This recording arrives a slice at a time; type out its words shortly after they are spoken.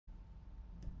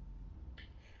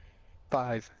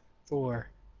5, 4,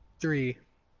 3,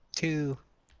 2,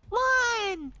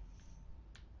 1.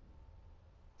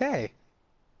 Hey,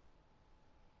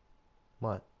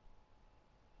 What?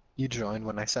 you joined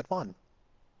when I said 1.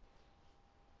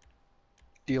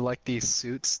 Do you like these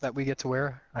suits that we get to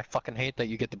wear? I fucking hate that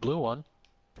you get the blue one.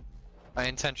 I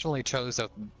intentionally chose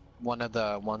one of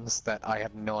the ones that I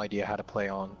have no idea how to play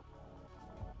on.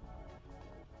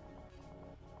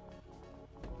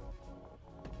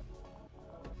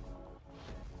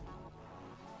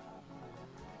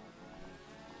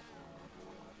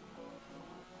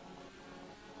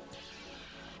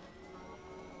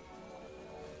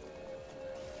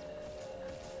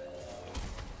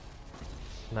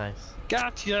 Nice.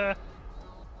 Gotcha!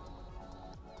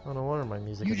 Oh, no wonder my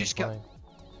music You isn't just got- playing.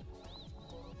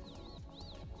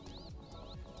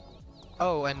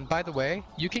 Oh, and by the way,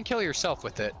 you can kill yourself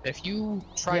with it. If you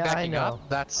try Yeah, I backing know. up,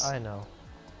 that's... I know.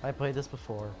 I played this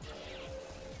before.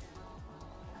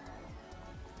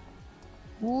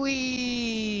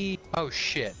 Whee! Oh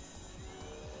shit.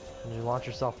 Did you launch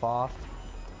yourself off?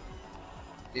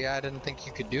 Yeah, I didn't think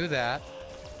you could do that.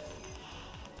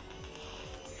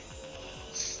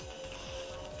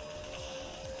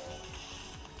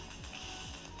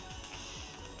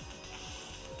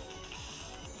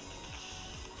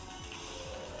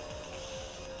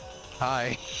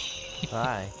 Hi.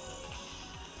 Hi.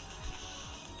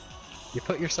 You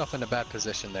put yourself in a bad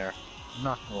position there. I'm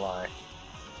not gonna lie.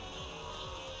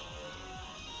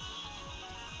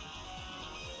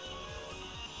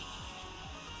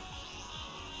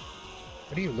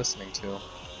 What are you listening to?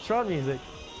 Tron music.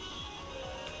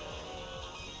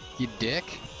 You dick?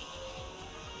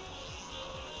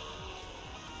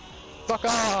 Fuck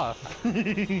off!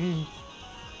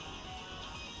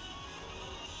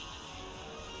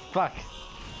 Fuck.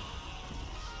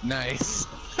 Nice.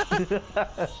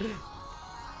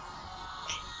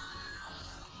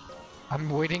 I'm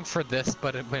waiting for this,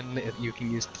 but you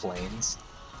can use planes.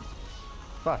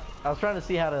 Fuck. I was trying to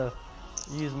see how to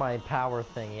use my power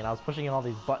thingy, and I was pushing all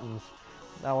these buttons.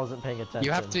 I wasn't paying attention.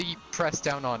 You have to press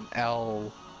down on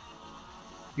L.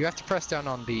 You have to press down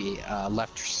on the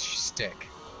left stick.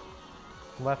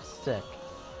 Left stick.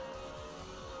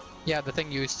 Yeah, the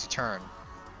thing you use to turn.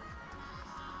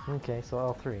 Okay, so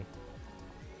L3.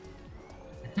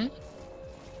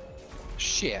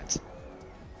 Shit.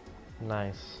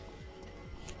 Nice.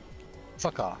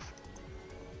 Fuck off.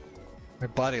 My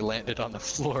body landed on the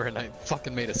floor and I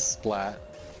fucking made a splat.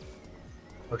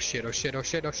 Oh shit, oh shit, oh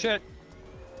shit, oh shit!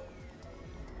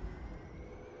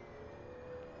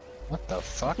 What the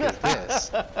fuck is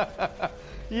this?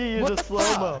 You used What a the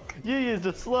slow-mo. fuck? You used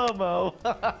a slow-mo.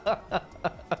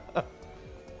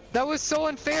 That was so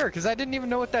unfair because I didn't even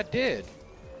know what that did.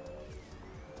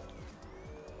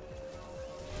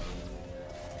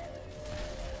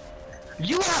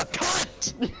 You are a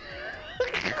cunt!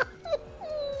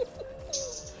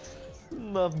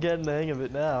 I'm getting the hang of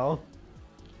it now.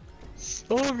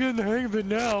 Oh, I'm getting the hang of it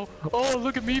now. Oh,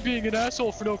 look at me being an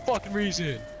asshole for no fucking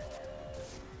reason.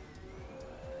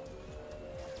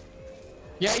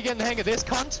 Yeah, you getting the hang of this,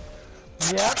 cunt?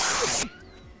 Yep.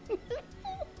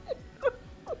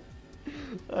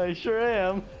 I sure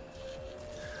am.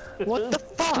 What the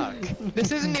fuck?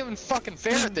 This isn't even fucking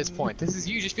fair at this point. This is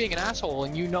you just being an asshole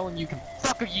and you knowing you can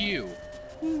fuck you.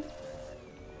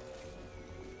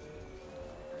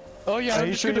 Oh yeah, Are I'm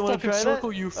you just sure gonna you want to fucking try circle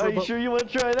that? you for Are you sure you want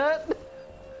to try that?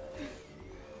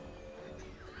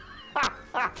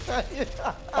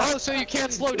 Oh, so you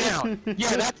can't slow down.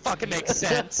 Yeah, that fucking makes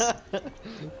sense.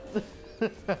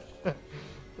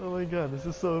 Oh my god, this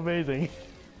is so amazing.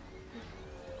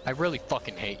 I really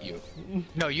fucking hate you.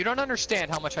 No, you don't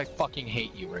understand how much I fucking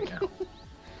hate you right now.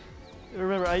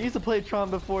 Remember, I used to play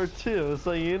Tron before too,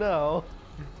 so you know.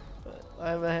 I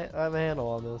have a handle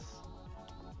on this.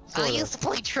 I used to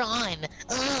play Tron.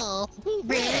 Oh,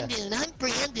 Brandon, I'm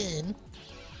Brandon.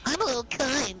 I'm a little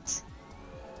cunt.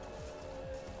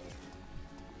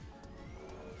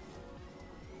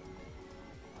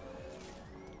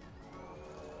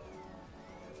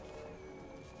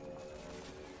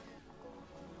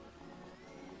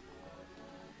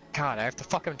 God, I have to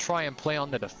fucking try and play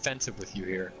on the defensive with you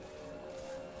here.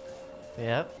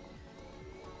 Yep.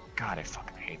 God, I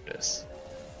fucking hate this.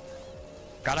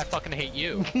 God, I fucking hate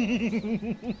you.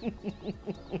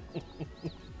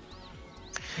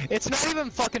 It's not even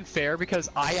fucking fair because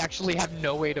I actually have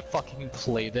no way to fucking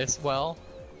play this well.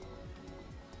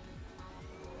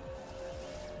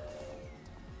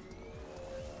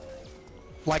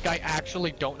 Like, I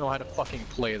actually don't know how to fucking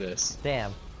play this.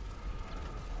 Damn.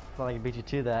 Thought I could beat you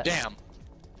to that. Damn.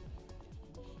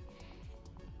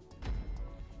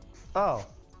 Oh.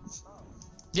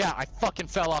 Yeah, I fucking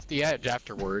fell off the edge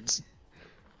afterwards.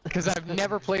 Because I've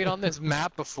never played on this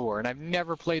map before, and I've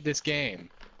never played this game.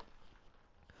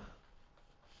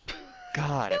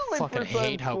 God, I This is my fucking first time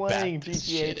hate how playing bad this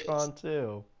GTA shit Tron is.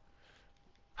 2.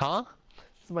 Huh?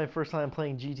 This is my first time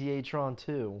playing GTA Tron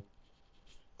 2.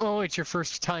 Oh, it's your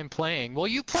first time playing. Well,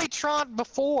 you played Tron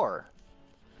before.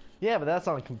 Yeah, but that's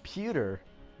on computer,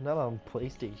 not on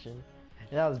PlayStation.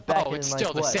 And that was back Oh, in it's like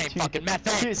still the what? same fucking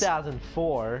methods.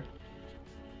 2004.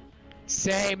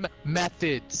 Same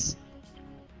methods.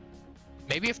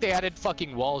 Maybe if they added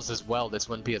fucking walls as well, this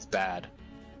wouldn't be as bad.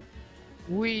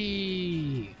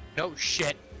 Whee! No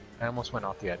shit. I almost went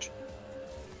off the edge.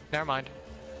 Never mind.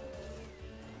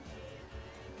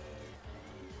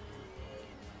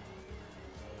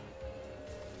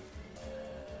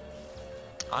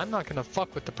 I'm not gonna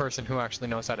fuck with the person who actually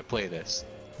knows how to play this.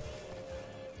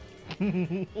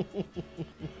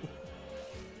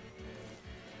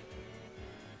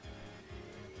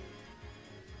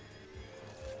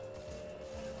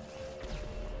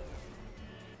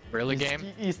 Really, game?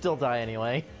 You still die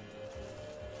anyway.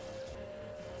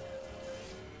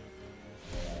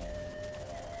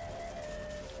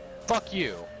 Fuck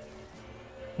you.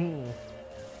 Hmm. I'm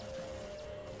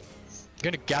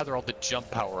gonna gather all the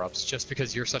jump power-ups just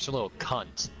because you're such a little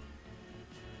cunt.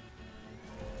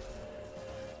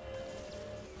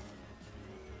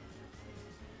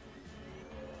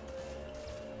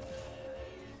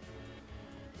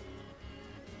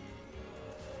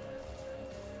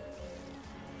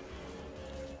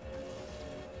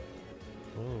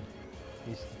 Ooh.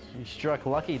 You struck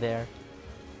lucky there.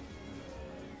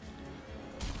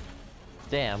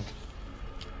 Damn.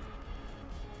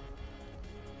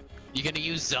 You gonna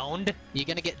use zoned? You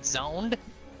gonna get zoned?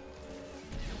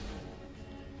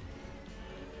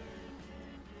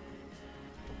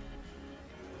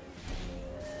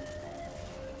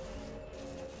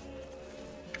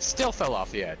 Still fell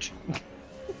off the edge.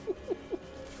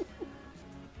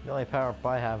 The only power up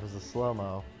I have is a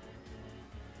slow-mo.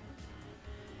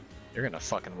 You're gonna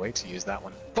fucking wait to use that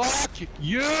one. Fuck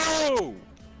you!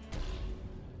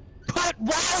 Put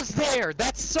walls there!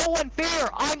 That's so unfair!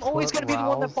 I'm always Put gonna be the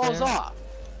one that Rouse falls there? off!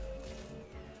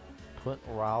 Put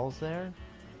Rouse there?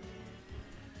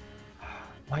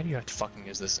 Why do you have to fucking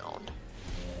use this zoned?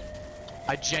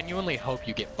 I genuinely hope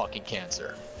you get fucking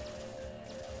cancer.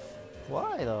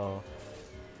 Why though?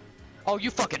 Oh, you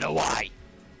fucking know why!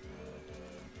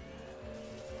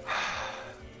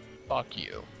 Fuck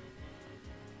you.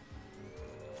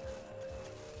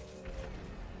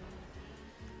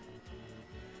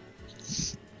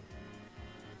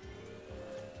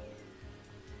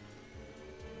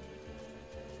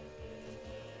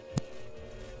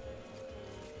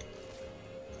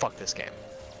 Fuck this game.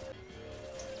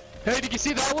 Hey, did you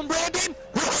see that one, Brandon?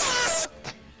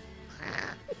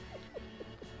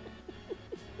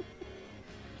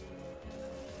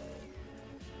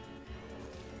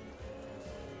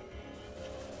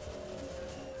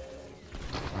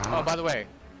 Oh, by the way,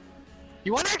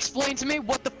 you want to explain to me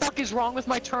what the fuck is wrong with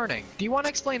my turning? Do you want to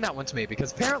explain that one to me?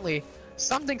 Because apparently,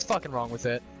 something's fucking wrong with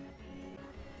it.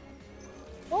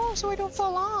 Oh, so I don't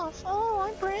fall off. Oh,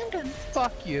 I'm Brandon.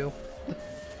 Fuck you.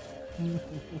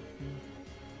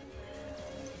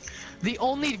 The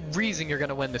only reason you're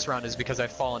gonna win this round is because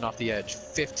I've fallen off the edge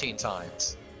 15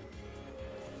 times.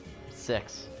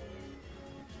 6.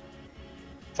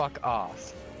 Fuck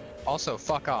off. Also,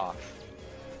 fuck off.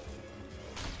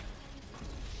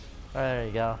 Alright, there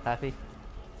you go. Happy?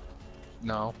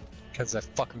 No, because I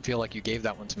fucking feel like you gave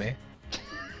that one to me.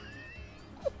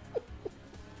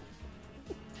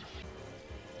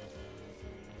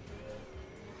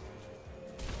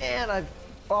 And I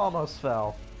almost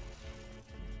fell.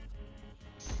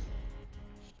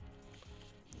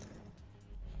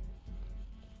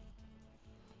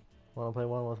 Wanna play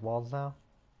one with walls now?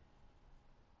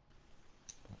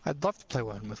 I'd love to play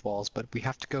one with walls, but we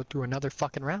have to go through another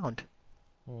fucking round.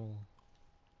 Hmm.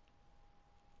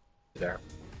 There.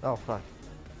 Oh fuck.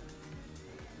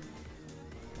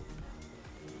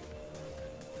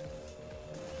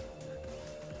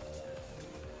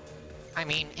 I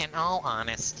mean, in all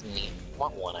honesty,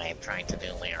 what would I have tried to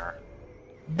do there?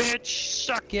 Bitch,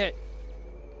 suck it!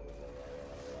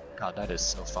 God, that is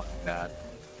so fucking bad.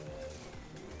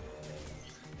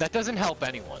 That doesn't help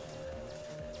anyone.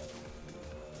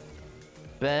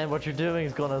 Ben, what you're doing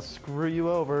is gonna screw you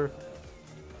over.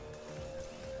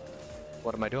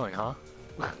 What am I doing, huh?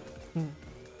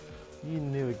 You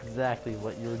knew exactly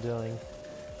what you were doing.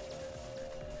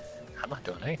 I'm not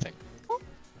doing anything.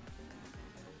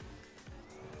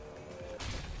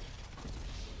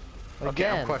 Okay,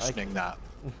 Again, I'm questioning that.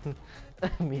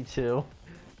 Me too.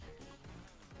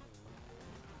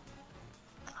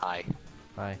 Hi.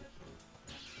 Hi.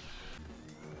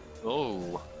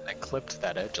 Oh, I clipped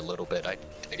that edge a little bit. I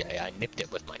nipped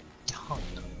it with my tongue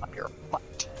up your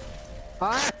butt.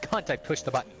 Ah, cunt! I pushed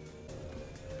the button.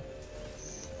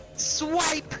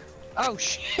 Swipe! Oh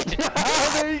shit!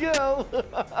 There you go!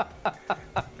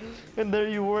 And there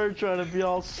you were trying to be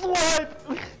all swipe!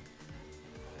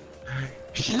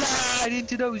 Slide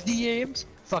into those DMs!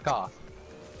 Fuck off.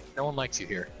 No one likes you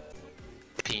here.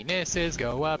 Penises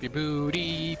go up your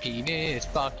booty. Penis,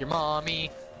 fuck your mommy.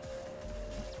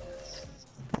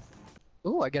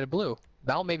 Ooh, I get a blue.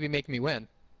 That'll maybe make me win.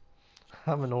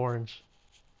 I'm an orange.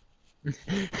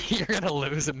 You're gonna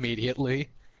lose immediately.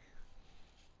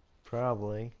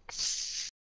 Probably.